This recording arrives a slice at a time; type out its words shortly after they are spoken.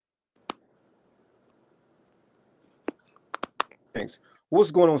Thanks.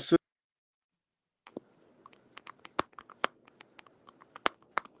 What's going on, Sister?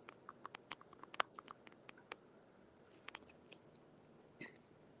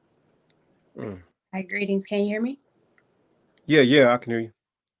 Mm. Hi, greetings. Can you hear me? Yeah, I can hear you.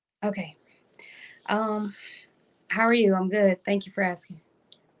 Okay. Um, how are you? I'm good. Thank you for asking.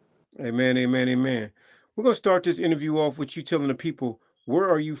 Amen, amen, amen. We're gonna start this interview off with you telling the people where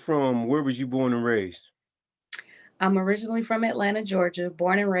are you from? Where was you born and raised? I'm originally from Atlanta, Georgia,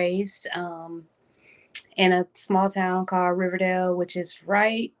 born and raised in a small town called Riverdale, which is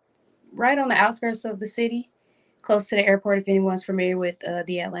right on the outskirts of the city, close to the airport. If anyone's familiar with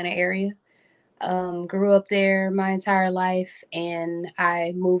the Atlanta area, grew up there my entire life, and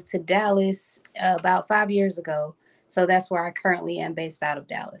I moved to Dallas about 5 years ago. So that's where I currently am, based out of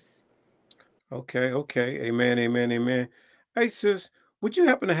Dallas. Okay. Amen, amen, amen. Hey sis, would you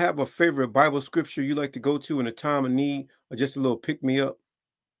happen to have a favorite Bible scripture you like to go to in a time of need or just a little pick me up?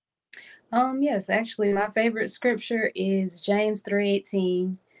 Yes, actually, my favorite scripture is James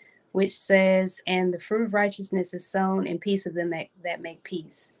 3:18, which says, "And the fruit of righteousness is sown in peace of them that make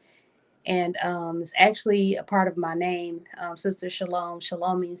peace." And it's actually a part of my name, Sister Shalom.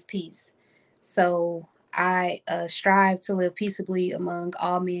 Shalom means peace. So I strive to live peaceably among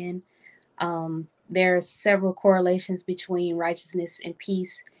all men. There are several correlations between righteousness and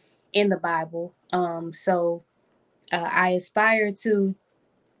peace in the Bible. So I aspire to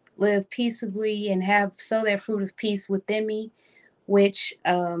live peaceably and have sow that fruit of peace within me, which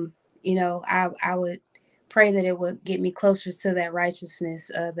I would pray that it would get me closer to that righteousness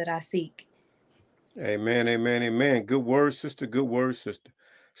that I seek. Amen, amen, amen. Good word, sister. Good word, sister.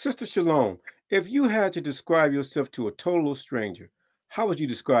 Sister Shalom, if you had to describe yourself to a total stranger, how would you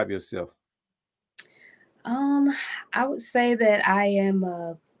describe yourself? Um, I would say that I am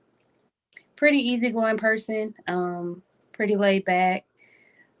a pretty easygoing person, pretty laid back.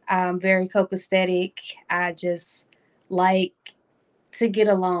 I'm very copacetic. I just like to get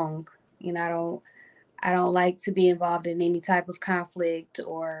along. You know, I don't like to be involved in any type of conflict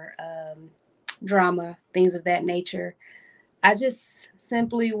or drama, things of that nature. I just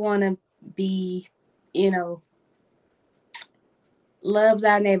simply want to be, you know, love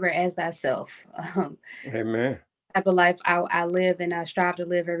thy neighbor as thyself. Um, Amen. Type of life I live and I strive to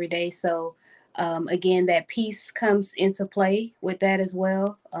live every day. So, again, that peace comes into play with that as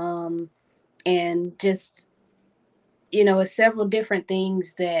well. And just, it's several different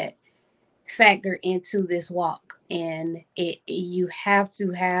things that factor into this walk. And you have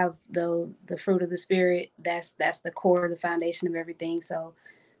to have the fruit of the spirit. That's the core, the foundation of everything. So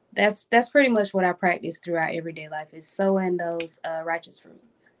that's pretty much what I practice throughout everyday life, is sowing those righteous fruit.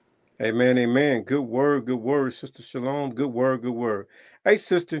 Amen, amen. Good word, Sister Shalom. Good word, good word. Hey,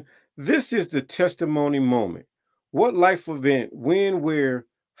 sister, this is the testimony moment. What life event, when, where,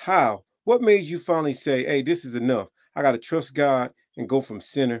 how? What made you finally say, hey, this is enough? I got to trust God and go from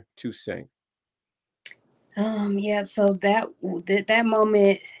sinner to saint. Yeah. So that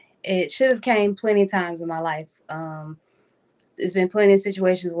moment, it should have came plenty of times in my life. There's been plenty of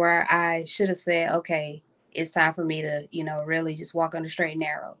situations where I should have said, okay, it's time for me to, really just walk on the straight and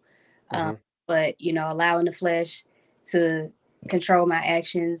narrow. Um, Hmm. but allowing the flesh to control my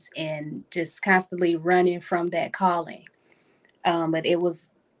actions and just constantly running from that calling. But it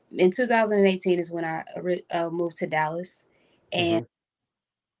was in 2018 is when I moved to Dallas, and Hmm.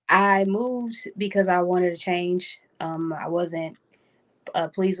 I moved because I wanted to change. I wasn't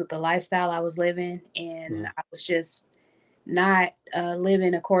pleased with the lifestyle I was living, and Hmm. I was just not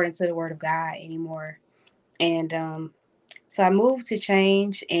living according to the word of God anymore. And so I moved to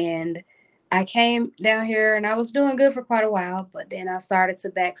change, and I came down here, and I was doing good for quite a while, but then I started to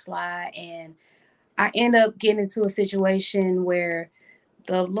backslide, and I end up getting into a situation where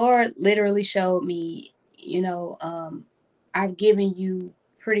the Lord literally showed me, I've given you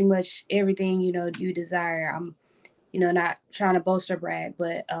pretty much everything you desire. I'm, not trying to boast or brag,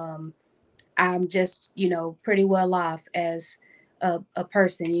 but I'm just, pretty well off as a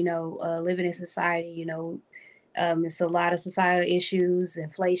person, living in society. It's a lot of societal issues,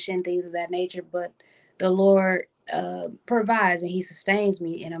 inflation, things of that nature. But the Lord provides and He sustains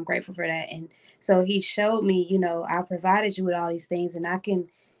me, and I'm grateful for that. And so He showed me, I provided you with all these things, and I can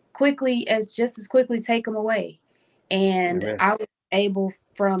just as quickly take them away. And Amen. I was able,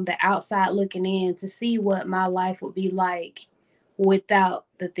 from the outside looking in, to see what my life would be like without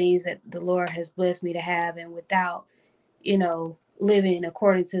the things that the Lord has blessed me to have, and without, living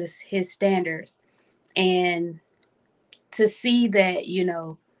according to His standards. And to see that,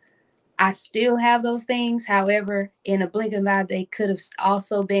 I still have those things. However, in a blink of an eye, they could have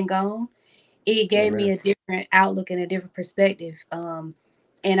also been gone. it gave me Amen. a different outlook and a different perspective.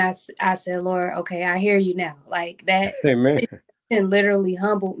 And I said, Lord, okay, I hear you now. Like that Amen. situation literally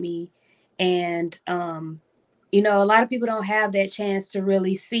humbled me. And, you know, a lot of people don't have that chance to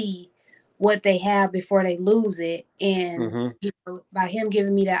really see what they have before they lose it. And, Mm-hmm. you know, by him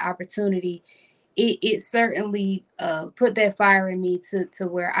giving me that opportunity, it certainly put that fire in me to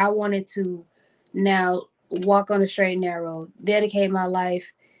where I wanted to now walk on the straight and narrow, dedicate my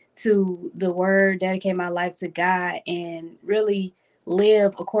life to the word, dedicate my life to God, and really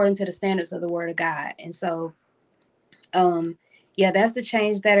live according to the standards of the word of God. And so, um, yeah, that's the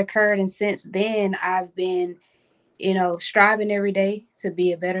change that occurred. And since then, I've been, you know, striving every day to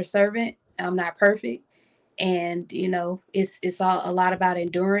be a better servant. I'm not perfect, and you know, it's all a lot about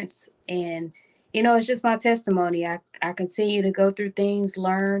endurance. And you know, it's just my testimony. I continue to go through things,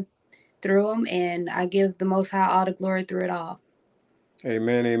 learn through them, and I give the Most High all the glory through it all.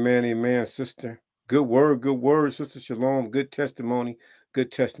 Amen. Amen. Amen, sister. Good word. Good word, Sister Shalom. Good testimony.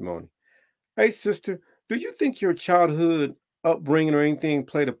 Good testimony. Hey, sister, do you think your childhood upbringing or anything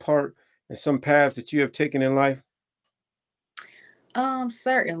played a part in some paths that you have taken in life?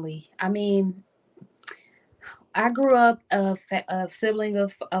 Certainly. I mean, I grew up a sibling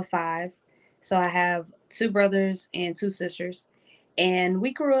of five, so I have two brothers and two sisters, and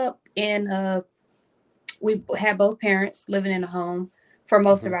we grew up in we had both parents living in a home for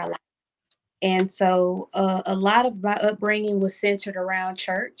most Mm-hmm. of our life. And so a lot of my upbringing was centered around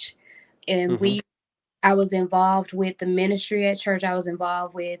church. And Mm-hmm. I was involved with the ministry at church. I was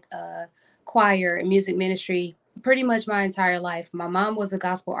involved with choir and music ministry pretty much my entire life. My mom was a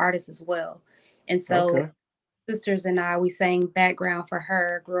gospel artist as well. And so Okay. sisters and I, we sang background for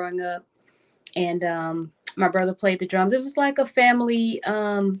her growing up. And my brother played the drums. It was like a family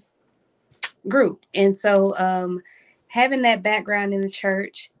group. And so having that background in the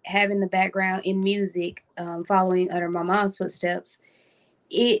church, having the background in music, following under my mom's footsteps,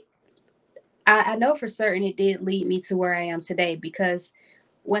 it I know for certain it did lead me to where I am today, because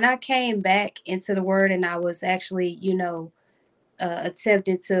when I came back into the word and I was actually, you know,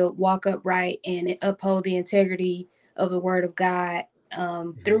 attempted to walk upright and uphold the integrity of the word of God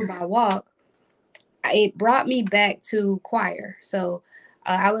Mm-hmm. through my walk, it brought me back to choir. So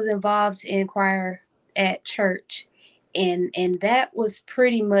I was involved in choir at church, and that was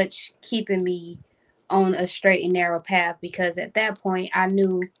pretty much keeping me on a straight and narrow path, because at that point I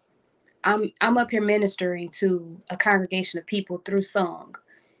knew I'm up here ministering to a congregation of people through song.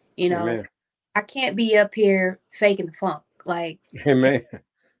 You know, Amen. I can't be up here faking the funk, like Amen.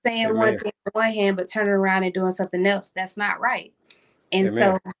 saying one Amen. thing on one hand but turning around and doing something else. That's not right. And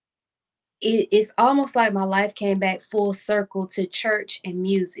Amen. so it's almost like my life came back full circle to church and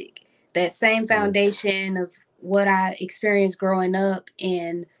music. That same Amen. foundation of what I experienced growing up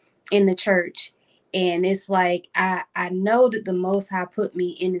in the church. And it's like I know that the Most High put me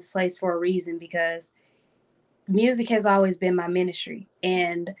in this place for a reason, because music has always been my ministry,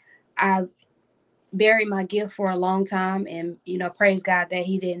 and I've buried my gift for a long time. And you know, praise God that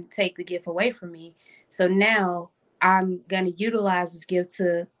He didn't take the gift away from me. So now I'm going to utilize this gift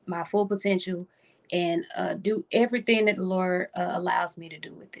to my full potential, and do everything that the Lord allows me to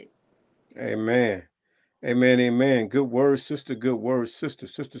do with it. Amen. Amen. Amen. Good word, sister. Good word, sister.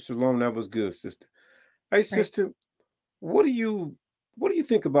 Sister Shalom, that was good, sister. Hey, Right. sister, what do you what do you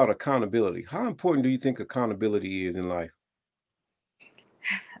think about accountability? How important do you think accountability is in life?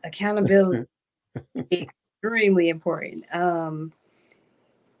 Accountability is extremely important.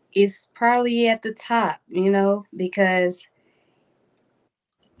 It's probably at the top, you know, because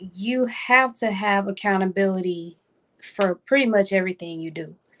you have to have accountability for pretty much everything you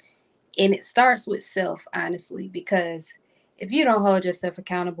do. And it starts with self, honestly, because if you don't hold yourself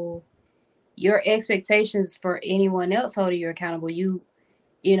accountable, your expectations for anyone else holding you accountable, you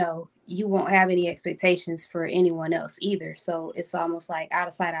know, you won't have any expectations for anyone else either. So it's almost like out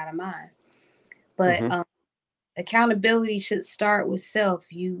of sight, out of mind. But Mm-hmm. accountability should start with self.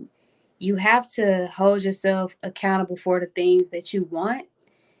 You have to hold yourself accountable for the things that you want,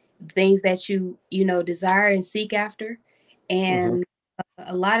 things that you know desire and seek after. Mm-hmm. And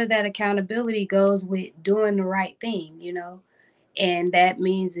a lot of that accountability goes with doing the right thing, you know. And that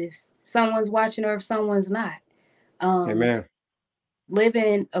means if someone's watching or if someone's not, um Amen.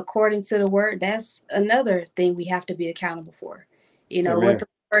 living according to the word, that's another thing we have to be accountable for. You know, what Amen. the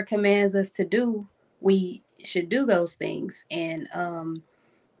word commands us to do, we should do those things. And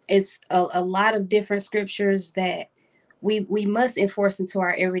it's a lot of different scriptures that we must enforce into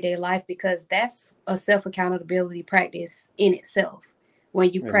our everyday life, because that's a self accountability practice in itself,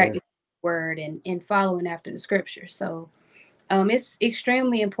 when you Amen. practice the word and following after the scripture. So It's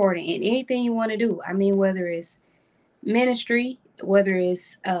extremely important in anything you want to do. I mean, whether it's ministry, whether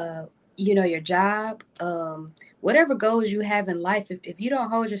it's your job, whatever goals you have in life, if you don't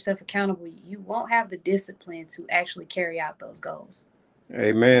hold yourself accountable, you won't have the discipline to actually carry out those goals.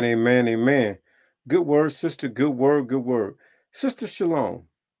 Amen, amen, amen. Good word, sister. Good word, good word. Sister Shalom,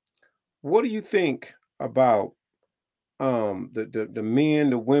 what do you think about the men,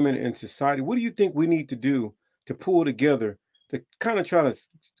 the women in society? What do you think we need to do to pull together to kind of try to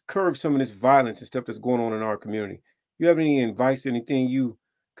curb some of this violence and stuff that's going on in our community? You have any advice, anything you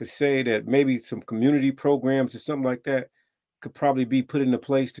could say that maybe some community programs or something like that could probably be put into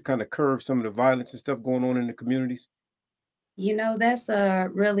place to kind of curb some of the violence and stuff going on in the communities? That's a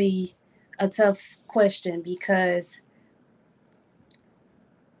really a tough question because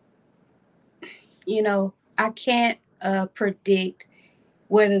I can't predict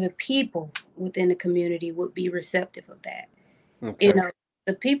whether the people within the community would be receptive of that. you Okay. know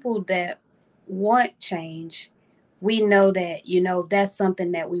the people that want change, we know that that's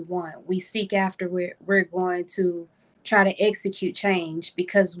something that we want. We seek after, we're going to try to execute change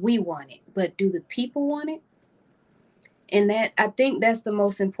because we want it, but do the people want it? And that, I think that's the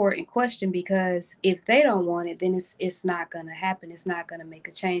most important question, because if they don't want it, then it's not going to happen. It's not going to make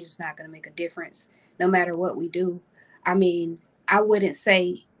a change. It's not going to make a difference no matter what we do. I mean, I wouldn't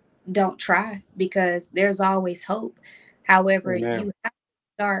say don't try, because there's always hope. However, Amen. you have to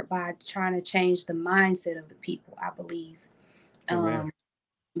start by trying to change the mindset of the people, I believe. Amen. um,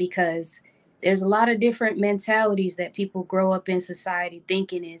 because there's a lot of different mentalities that people grow up in society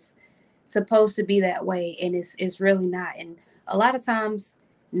thinking is supposed to be that way, and it's really not. And a lot of times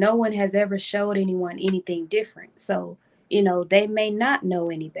no one has ever showed anyone anything different, so they may not know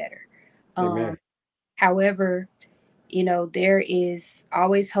any better. um Amen. However, there is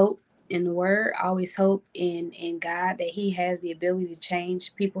always hope in the word, always hope in God, that he has the ability to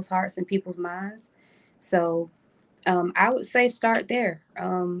change people's hearts and people's minds. So I would say start there.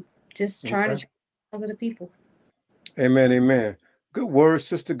 Just trying to Okay. change the minds of the people. Amen. Amen. Good word,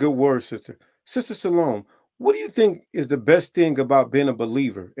 sister. Good word, sister. Sister Salome, what do you think is the best thing about being a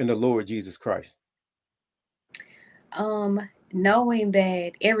believer in the Lord Jesus Christ? Knowing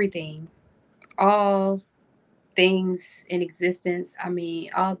that everything, all things in existence, I mean,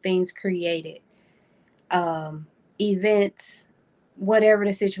 all things created, um, events, whatever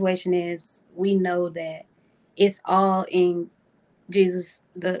the situation is, we know that it's all in Jesus,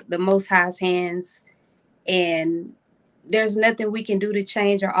 the Most High's hands, and there's nothing we can do to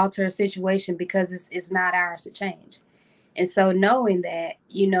change or alter a situation, because it's not ours to change. And so knowing that,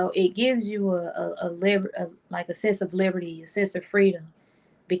 it gives you like a sense of liberty, a sense of freedom,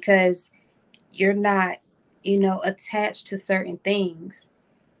 because you're not, attached to certain things.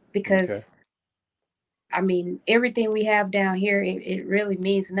 Okay. Because I mean, everything we have down here, it really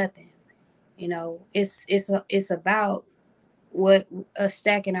means nothing. It's about what us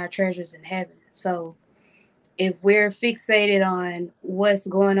stacking our treasures in heaven. So if we're fixated on what's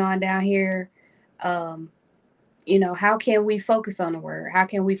going on down here, um, how can we focus on the word? How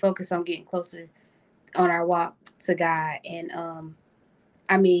can we focus on getting closer on our walk to God? And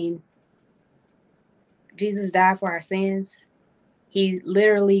I mean, Jesus died for our sins. He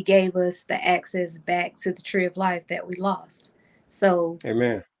literally gave us the access back to the tree of life that we lost. So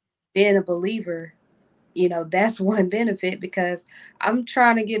Amen. being a believer, that's one benefit, because I'm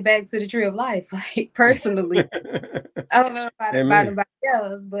trying to get back to the tree of life, like personally. I don't know about Amen. nobody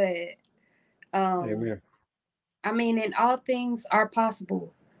else, but um, Amen. I mean, and all things are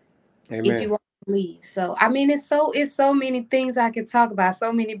possible if you Amen. want to believe. So I mean, it's so many things I could talk about,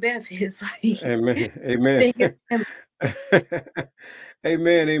 so many benefits. Like, Amen. I Amen. think it's endless.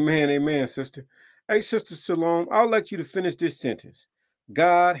 Amen. Amen. Amen, sister. Hey, Sister Salome, I'd like you to finish this sentence.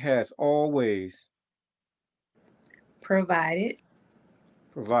 God has always Provided.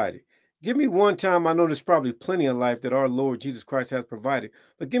 provided. Give me one time. I know there's probably plenty of life that our Lord Jesus Christ has provided,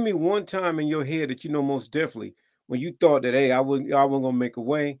 but give me one time in your head that you know most definitely when you thought that, hey, I wasn't gonna make a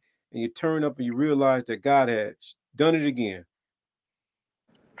way, and you turn up and you realize that God had done it again.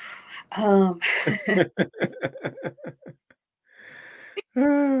 Um,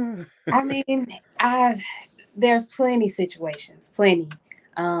 I mean, I there's plenty situations, plenty.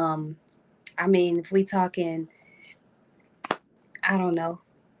 Um, I mean, if we talking, I don't know,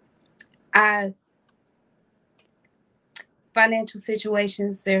 I financial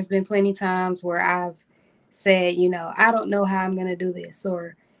situations. There's been plenty times where I've said, I don't know how I'm gonna do this,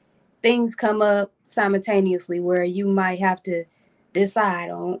 or things come up simultaneously where you might have to decide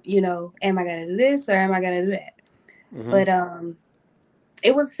on, am I gonna do this or am I gonna do that? Hmm. But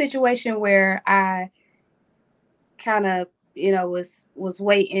it was a situation where I kind of was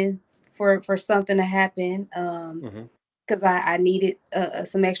waiting for something to happen, Mm-hmm. because I needed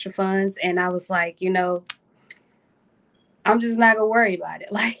some extra funds, and I was like, I'm just not gonna worry about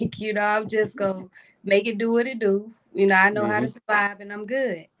it. Like, I'm just gonna make it do what it do. I know how to Mm-hmm. survive, and I'm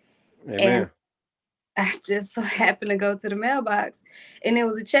good. And Amen. I just so happened to go to the mailbox, and there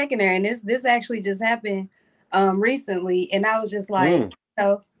was a check in there, and this actually just happened recently, and I was just like,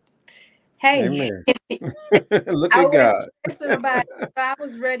 Mm. hey, Amen. Look I at wasn't God. stressing about it. I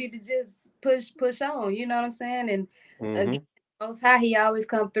was ready to just push on. You know what I'm saying? And again, Mm-hmm. Most High, He always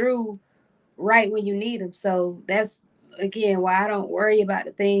come through right when you need Him. So that's again why I don't worry about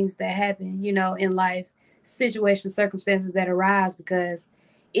the things that happen, in life, situations, circumstances that arise, because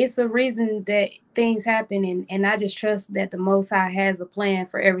it's a reason that things happen, and I just trust that the Most High has a plan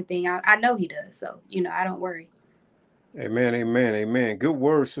for everything. I know He does. So, I don't worry. Amen. Amen. Amen. Good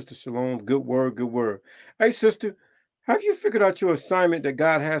word, Sister Shalom. Good word. Good word. Hey, sister, have you figured out your assignment that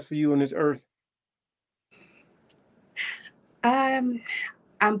God has for you on this earth? I'm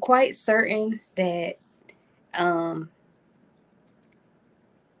I'm quite certain that um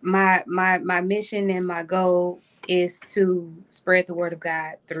my mission and my goal is to spread the word of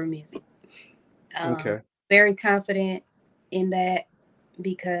God through music. Um, Okay. Very confident in that,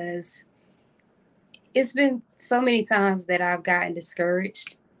 because it's been so many times that I've gotten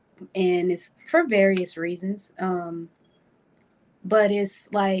discouraged, and it's for various reasons. But it's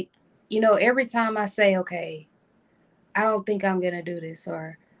like, every time I say, okay, I don't think I'm gonna do this,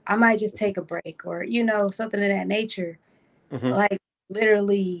 or I might just take a break, or something of that nature. Mm-hmm. Like,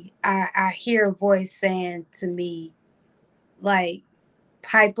 literally, I hear a voice saying to me, like,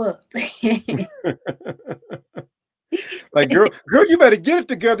 pipe up. Like, girl, you better get it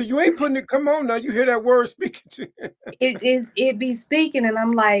together. You ain't putting it. Come on now. You hear that word speaking to you. It be speaking, and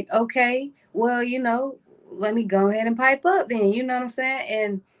I'm like, okay, well, let me go ahead and pipe up then. You know what I'm saying?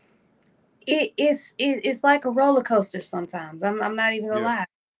 And it's like a roller coaster sometimes. I'm not even gonna Yeah. lie,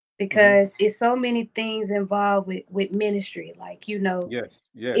 Mm-hmm. because it's so many things involved with ministry. Like, Yes. it's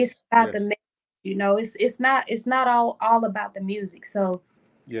Yes. about the Yes. it's not all about the music. So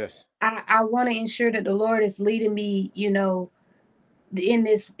Yes. I want to ensure that the Lord is leading me, in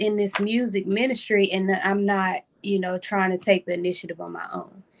this music ministry, and that I'm not, trying to take the initiative on my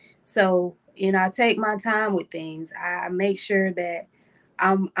own. So, I take my time with things. I make sure that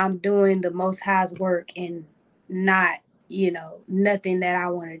I'm doing the Most High's work, and not, nothing that I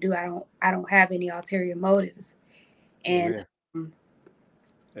want to do. I don't have any ulterior motives. And Amen. um,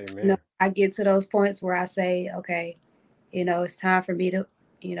 Amen. I get to those points where I say, okay, it's time for me to,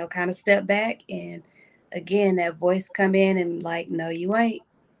 kind of step back, and again that voice come in and like, no, you ain't.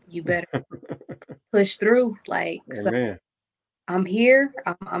 You better push through. Like, so Amen. I'm here.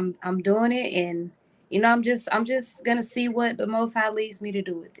 I'm doing it, and I'm just gonna see what the Most High leads me to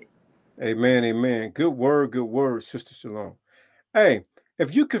do with it. Amen. Amen. Good word, Sister Shalom. Hey,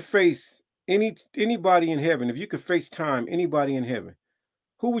 if you could face anybody in heaven, if you could FaceTime anybody in heaven,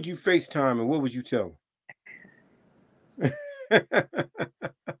 who would you FaceTime and what would you tell them?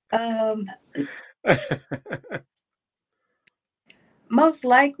 Um, Most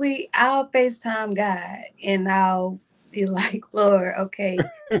likely I'll FaceTime God, and I'll be like, Lord, okay,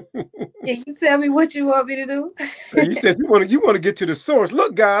 can you tell me what you want me to do? You said you want to get to the source.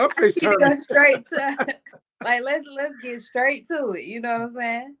 Look, God, I'm Need to FaceTiming. go straight to like, let's get straight to it. You know what I'm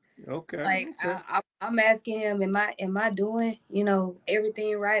saying? Okay, Like, okay. I'm asking him, am I doing,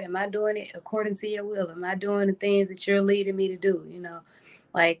 everything right? Am I doing it according to your will? Am I doing the things that you're leading me to do?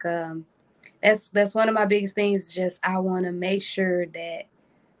 Like, that's one of my biggest things. Just I want to make sure that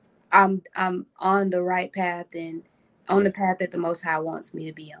I'm on the right path, and on Yeah. the path that the Most High wants me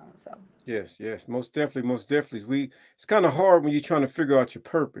to be on. So, Yes, yes, most definitely, most definitely. It's kind of hard when you're trying to figure out your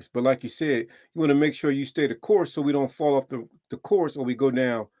purpose, but like you said, you want to make sure you stay the course so we don't fall off the course or we go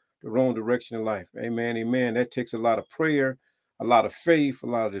down the wrong direction in life. Amen, amen. That takes a lot of prayer, a lot of faith, a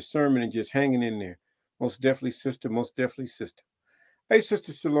lot of discernment, and just hanging in there. Most definitely, sister. Most definitely, sister. Hey,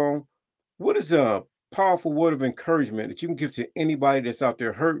 Sister Shalom, what is a powerful word of encouragement that you can give to anybody that's out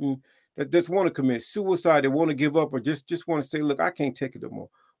there hurting, that just want to commit suicide, that want to give up, or just want to say, look, I can't take it no more?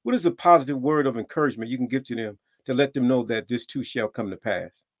 What is a positive word of encouragement you can give to them to let them know that this too shall come to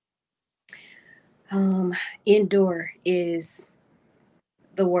pass? um, endure is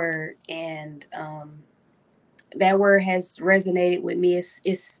the word, and that word has resonated with me.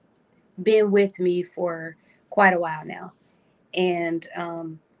 It's been with me for quite a while now, and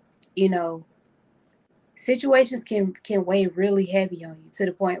you know, situations can weigh really heavy on you, to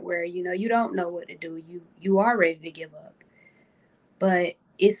the point where you don't know what to do. You are ready to give up, but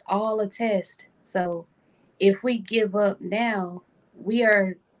it's all a test. So if we give up now, we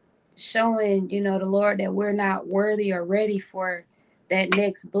are showing, the Lord that we're not worthy or ready for that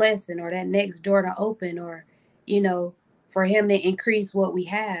next blessing or that next door to open, or, you know, for Him to increase what we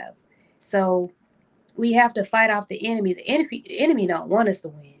have. So we have to fight off the enemy. The enemy don't want us to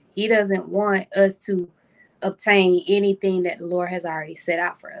win. He doesn't want us to obtain anything that the Lord has already set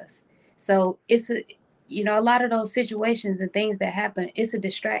out for us. So a lot of those situations and things that happen, it's a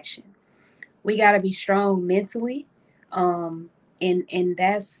distraction. We got to be strong mentally, um and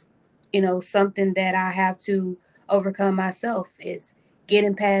that's something that I have to overcome myself, is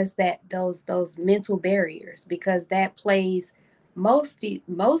getting past those mental barriers, because that plays mostly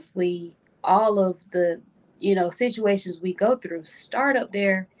all of the situations we go through start up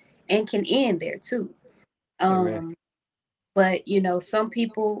there and can end there too. Amen. um but some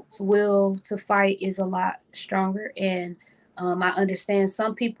people's will to fight is a lot stronger, and I understand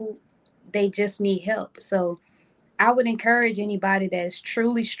some people, they just need help. So I would encourage anybody that's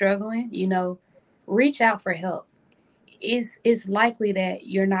truly struggling, reach out for help. It's likely that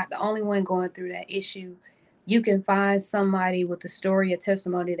you're not the only one going through that issue. You can find somebody with a story, a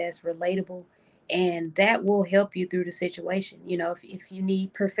testimony that's relatable, and that will help you through the situation. If you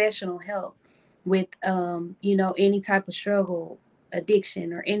need professional help with any type of struggle,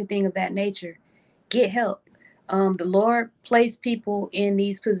 addiction, or anything of that nature, get help. The Lord placed people in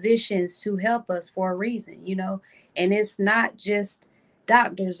these positions to help us for a reason, and it's not just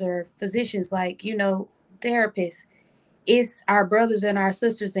doctors or physicians, like therapists. It's our brothers and our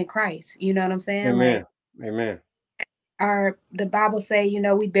sisters in Christ. You know what I'm saying? Like, Amen. Amen. the Bible say,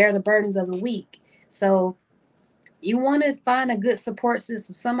 we bear the burdens of the weak. So you want to find a good support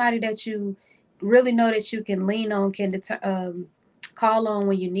system, somebody that you really know that you can lean on, can call on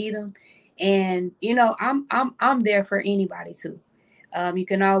when you need them. And I'm there for anybody too. You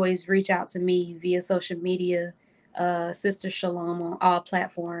can always reach out to me via social media, Sister Shalom on all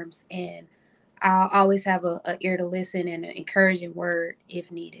platforms, and I'll always have a ear to listen and an encouraging word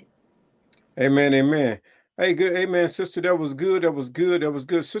if needed. Amen. Amen. Hey, good. Amen, sister. That was good. That was good. That was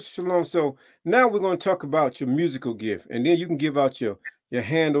good. Sister Shalom. So now we're going to talk about your musical gift, and then you can give out your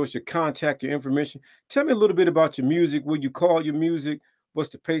handles, your contact, your information. Tell me a little bit about your music, what you call your music, what's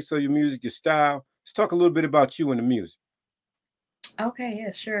the pace of your music, your style. Let's talk a little bit about you and the music. Okay,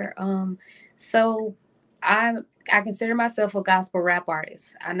 yeah, sure. So I I consider myself a gospel rap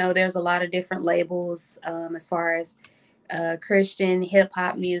artist. I know there's a lot of different labels as far as Christian hip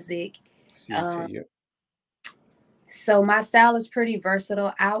hop music. CT. Um, Yep. so my style is pretty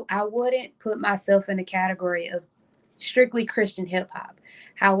versatile. I wouldn't put myself in the category of strictly Christian hip hop.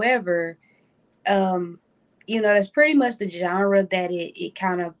 However, um, that's pretty much the genre that it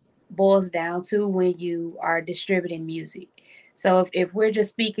kind of boils down to when you are distributing music. So if we're just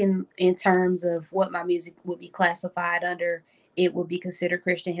speaking in terms of what my music would be classified under, it would be considered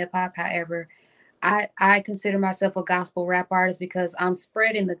Christian hip hop. However, I consider myself a gospel rap artist because I'm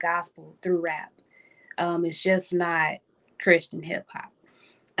spreading the gospel through rap. It's just not Christian hip hop.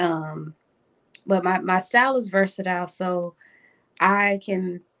 Um, but my style is versatile, so I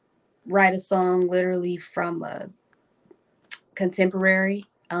can write a song literally from a contemporary.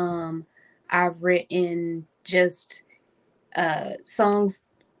 I've written just songs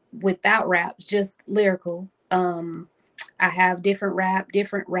without raps, just lyrical. I have different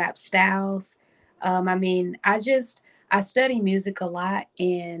rap styles. I mean, I study music a lot,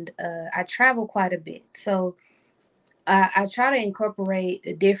 and I travel quite a bit. So I try to incorporate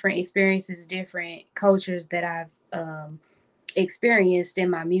the different experiences, different cultures that I've experienced in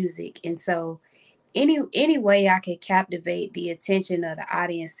my music. And so any way I could captivate the attention of the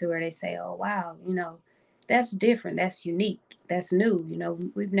audience to where they say, "Oh wow, that's different, that's unique, that's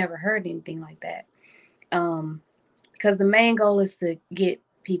new. We've never heard anything like that." Because the main goal is to get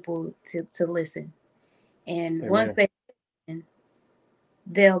people to listen, and once Amen. they listen,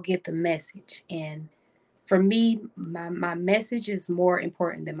 they'll get the message. And for me, my message is more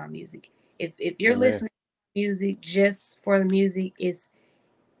important than my music. If you're Amen. listening to music just for the music, is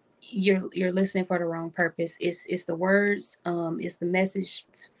you're listening for the wrong purpose. It's the words, it's the message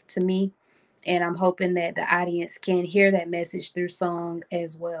to me, and I'm hoping that the audience can hear that message through song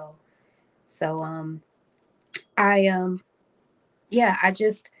as well. So I yeah, I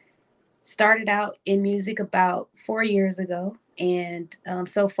just started out in music about 4 years ago, and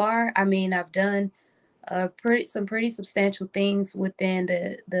so far, I mean, I've done pretty substantial things within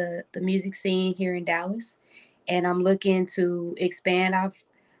the music scene here in Dallas, and I'm looking to expand.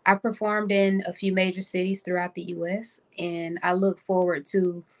 I've performed in a few major cities throughout the U.S., and I look forward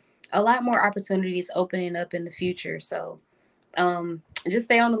to a lot more opportunities opening up in the future. So just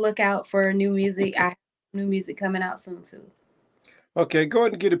stay on the lookout for new music. I have new music coming out soon too. Okay, go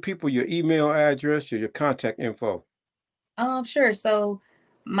ahead and give the people your email address or your contact info. Sure. So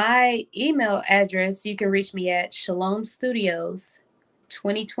my email address, you can reach me at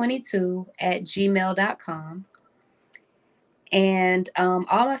shalomstudios2022@gmail.com. And all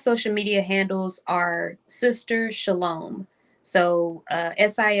my social media handles are Sister Shalom. So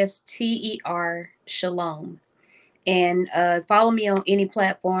Sister Shalom. And follow me on any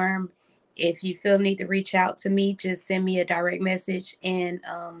platform. If you feel need to reach out to me, just send me a direct message, and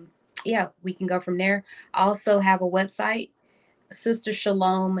yeah, we can go from there. I also have a website,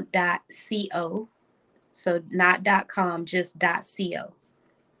 sistershalom.co. So not .com, just .co.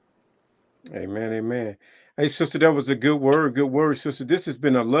 Amen, amen. Hey, sister, that was a good word, sister. This has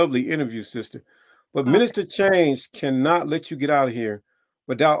been a lovely interview, sister. But Okay. Minister Change cannot let you get out of here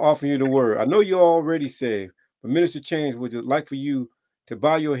without offering you the word. I know you're already saved, but Minister Change would like for you to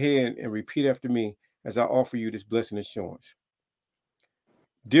bow your head and repeat after me as I offer you this blessing assurance.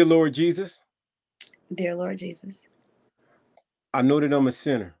 Dear Lord Jesus, Dear Lord Jesus, I know that I'm a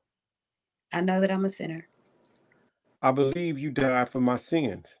sinner. I know that I'm a sinner. I believe you died for my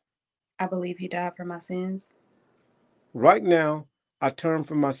sins. I believe you died for my sins. Right now, I turn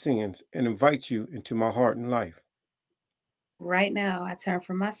from my sins and invite you into my heart and life. Right now, I turn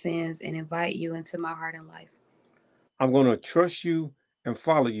from my sins and invite you into my heart and life. I'm going to trust you and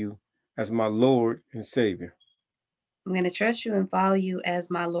follow you as my Lord and Savior. I'm going to trust you and follow you as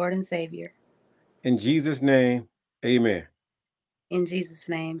my Lord and Savior. In Jesus' name, amen. In Jesus'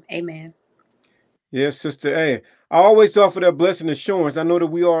 name, amen. Yes, Sister A. I always offer that blessing assurance. I know that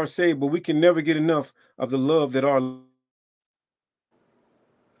we are saved, but we can never get enough of the love that our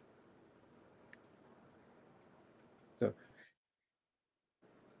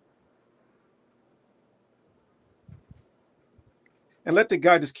and let the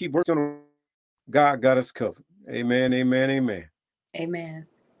God just keep working on. God got us covered. Amen, amen, amen. Amen.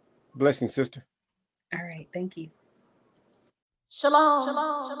 Blessing, sister. All right. Thank you. Shalom.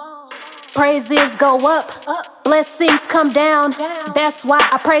 Shalom. Praises go up, blessings come down. That's why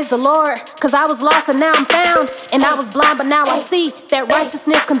I praise the Lord, cause I was lost and now I'm found. And I was blind but now I see that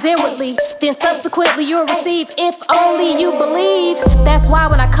righteousness comes inwardly. Then subsequently you'll receive if only you believe. That's why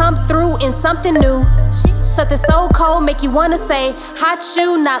when I come through in something new, something so cold make you wanna say hot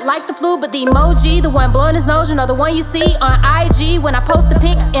shoe, not like the flu but the emoji, the one blowing his nose, you know, the one you see on IG when I post a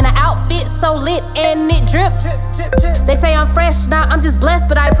pic in an outfit so lit and it drip. They say I'm fresh, nah, I'm just blessed,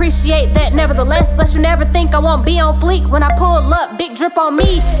 but I appreciate that nevertheless. Lest you never think I won't be on fleek when I pull up, big drip on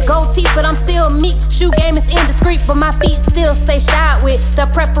me. Gold teeth, but I'm still meek. Shoe game is indiscreet, but my feet still stay shod with the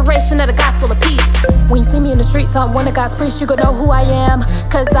preparation of the gospel of peace. When you see me in the streets, I'm one of God's priests, you gon' know who I am.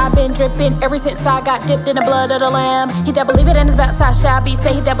 Cause I've been dripping ever since I got dipped in the blood of the lamb. He that believe it and his baptized shall be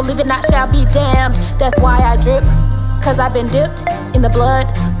saved. He that believe it not shall be damned. That's why I drip, cause I've been dipped in the blood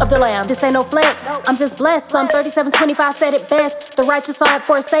of the lamb. This ain't no flex, I'm just blessed. Psalm 37:25 said it best. The righteous aren't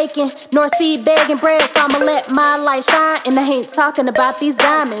forsaken, nor seed begging bread. So I'ma let my light shine, and I ain't talking about these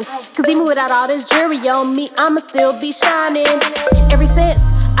diamonds. Cause even without all this jewelry on me, I'ma still be shining. Ever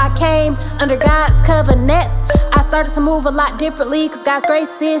since I came under God's covenant, I started to move a lot differently, cause God's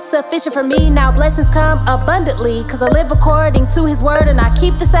grace is sufficient for me. Now blessings come abundantly, cause I live according to his word, and I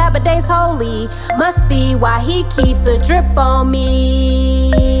keep the Sabbath days holy. Must be why he keep the drip on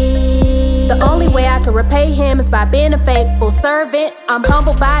me. The only way I can repay him is by being a faithful servant. I'm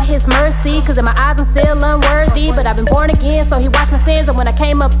humbled by his mercy, cause in my eyes I'm still unworthy. But I've been born again, so he washed my sins. And when I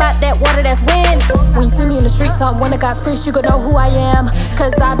came up out that water, that's wind. When you see me in the streets, I'm one of God's priests, you gon' know who I am.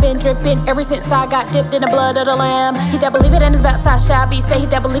 Cause I've been dripping ever since I got dipped in the blood of the lamb. He that believe it and his baptized shall be saved. He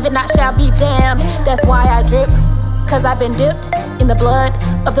that believe it not shall be damned. That's why I drip, cause I've been dipped in the blood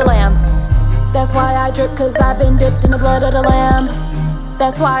of the lamb. That's why I drip, cause I've been dipped in the blood of the lamb.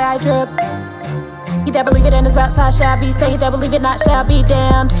 That's why I drip. He that believe it and his baptized shall be saved. He that believe it not shall be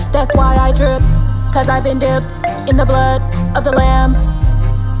damned. That's why I drip, cause I've been dipped in the blood of the lamb.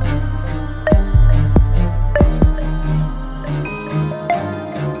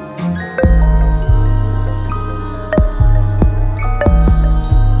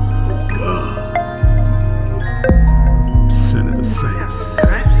 Senator Saints,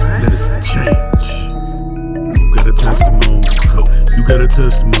 Minister Change. You got a testimony. You got a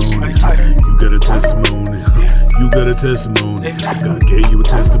testimony. You got a testimony. You got a testimony. God gave you a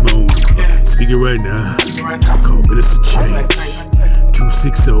testimony. Speak it right now. Call Minister Change.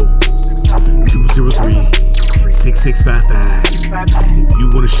 260-203-6655. If you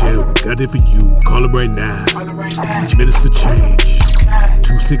wanna share what God did for you, call him right now. Minister Change.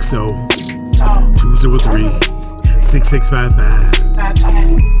 260-203-6655.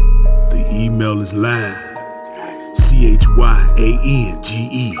 The Email is live. CHYANGE.TOTTEN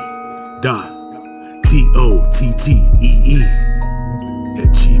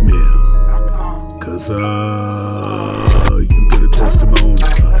 @gmail. 'Cause you got a testimony,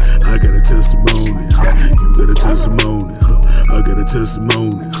 I got a testimony, you got a testimony, I got a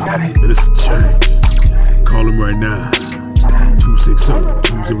testimony. Minister Change. Call him right now.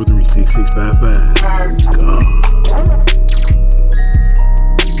 260-203-6655. God.